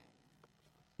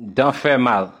Dents fait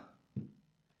mal.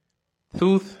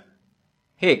 Tooth,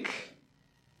 hic.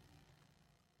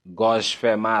 Gorge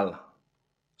fait mal.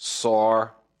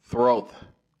 Sore throat.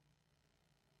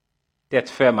 Tête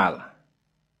fait mal.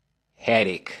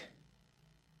 Headache.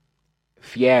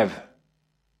 Fièvre.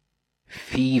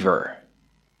 Fever.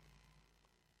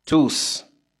 Tosse.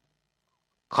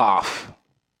 Cough.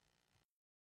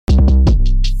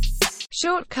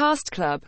 Short Cast Club